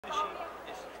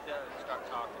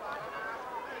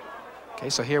Okay,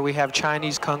 so here we have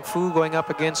Chinese Kung Fu going up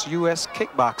against U.S.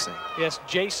 kickboxing. Yes,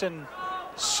 Jason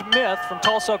Smith from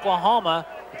Tulsa, Oklahoma,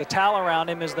 with the towel around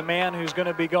him, is the man who's going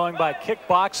to be going by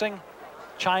kickboxing,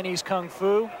 Chinese Kung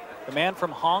Fu. The man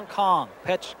from Hong Kong,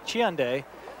 Pech Chiundai,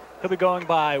 he'll be going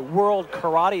by World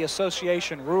Karate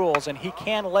Association rules, and he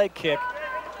can leg kick.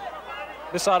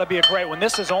 This ought to be a great one.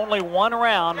 This is only one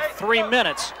round, 3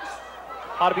 minutes.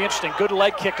 Ought to be interesting. Good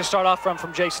leg kick to start off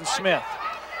from Jason Smith.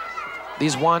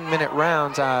 These 1 minute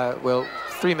rounds, well,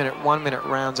 3 minute, 1 minute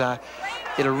rounds,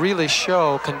 it'll really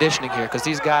show conditioning here because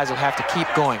these guys will have to keep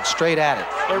going straight at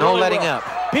it. No letting up.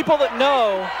 People that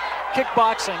know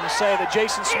kickboxing say that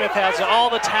Jason Smith has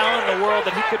all the talent in the world,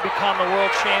 that he could become a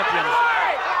world champion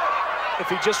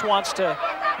if he just wants to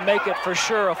make it for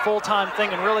sure a full-time thing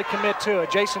and really commit to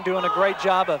it. Jason doing a great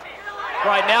job of,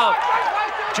 right now,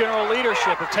 general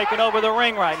leadership of taking over the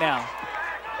ring right now.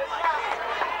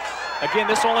 Again,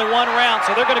 this is only one round,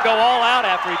 so they're going to go all out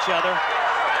after each other.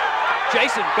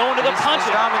 Jason going to the punches.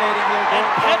 Dominating here. And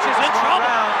Pech is in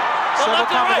trouble. Several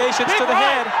combinations to the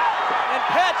head. And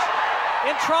Pech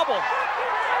in trouble.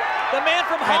 The man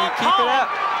from Hong Kong. Keep it up.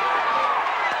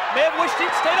 May have wished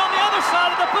he'd stayed on the other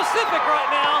side of the Pacific right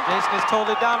now. Jason is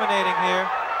totally dominating here.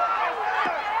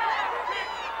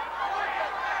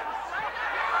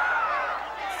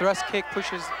 Thrust kick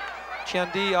pushes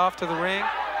Chiundai off to the ring.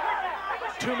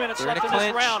 2 minutes left in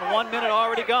this round. 1 minute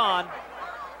already gone.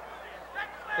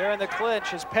 They're in the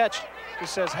clinch as Pech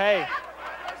just says, hey,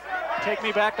 take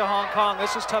me back to Hong Kong.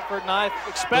 This is tougher than I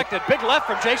expected. Big left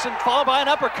from Jason, followed by an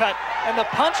uppercut. And the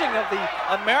punching of the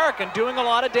American doing a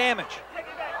lot of damage.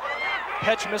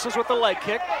 Pech misses with the leg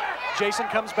kick. Jason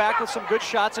comes back with some good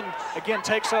shots and again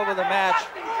takes over the match.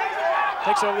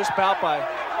 Takes over this bout by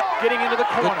getting into the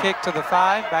corner. Good kick to the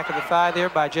thigh, back of the thigh there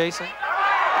by Jason.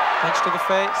 Punch to the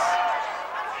face.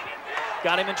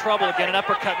 Got him in trouble again. An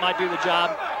uppercut might do the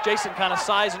job. Jason kind of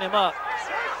sizing him up.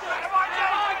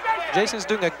 Jason's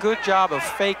doing a good job of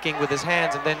faking with his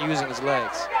hands and then using his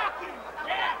legs.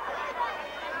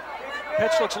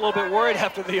 Pech looks a little bit worried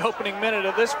after the opening minute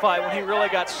of this fight when he really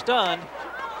got stunned.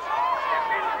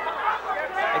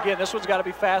 Again, this one's got to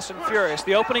be fast and furious.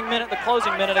 The opening minute, the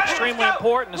closing minute, extremely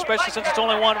important, especially since it's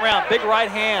only one round. Big right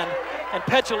hand, and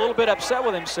Pech a little bit upset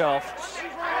with himself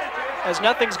as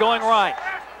nothing's going right.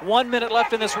 1 minute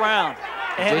left in this round.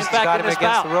 And Jason's in fact, got in him this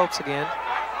against bout. the ropes again.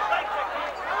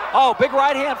 Oh, big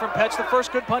right hand from Pech, the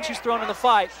first good punch he's thrown in the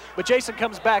fight. But Jason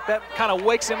comes back, that kind of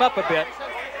wakes him up a bit.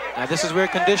 Now this is where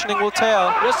conditioning will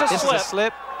tell. Just a this slip. Is a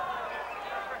slip.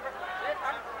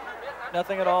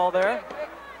 Nothing at all there.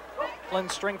 Glenn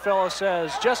Stringfellow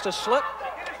says just a slip.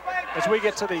 As we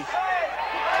get to the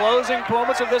closing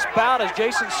moments of this bout, as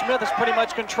Jason Smith has pretty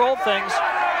much controlled things,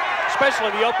 especially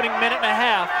the opening minute and a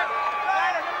half.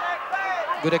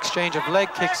 Good exchange of leg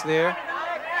kicks there.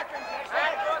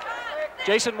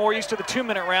 Jason more used to the 2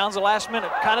 minute rounds, the last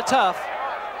minute kind of tough.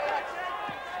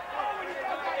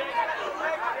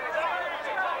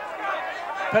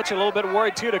 Pech a little bit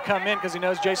worried too to come in because he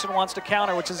knows Jason wants to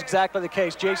counter, which is exactly the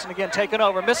case. Jason again taking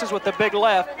over, misses with the big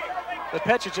left. But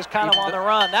Pech is just kind of on the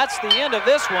run. That's the end of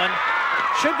this one.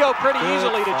 Should go pretty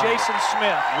easily to Jason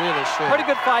Smith. Really should. Pretty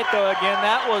good fight though again.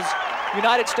 That was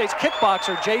United States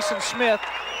kickboxer Jason Smith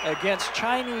against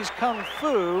Chinese Kung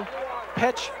Fu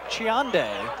Pech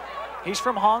Chiundai. He's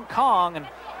from Hong Kong, and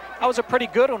that was a pretty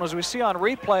good one. As we see on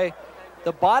replay,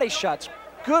 the body shots,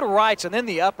 good rights, and then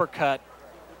the uppercut.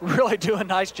 Really do a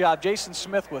nice job. Jason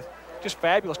Smith with just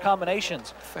fabulous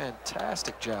combinations.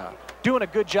 Fantastic job. Doing a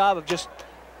good job of just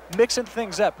mixing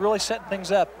things up, really setting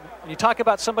things up. When you talk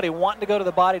about somebody wanting to go to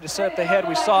the body to set up the head,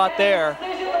 we saw it there.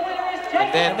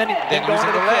 And then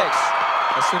using the legs.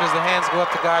 As soon as the hands go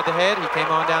up to guard the head, he came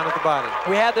on down with the body.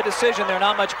 We had the decision there,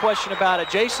 not much question about it.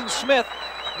 Jason Smith,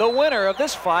 the winner of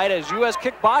this fight, as U.S.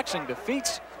 Kickboxing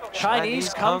defeats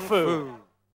Chinese Kung Fu.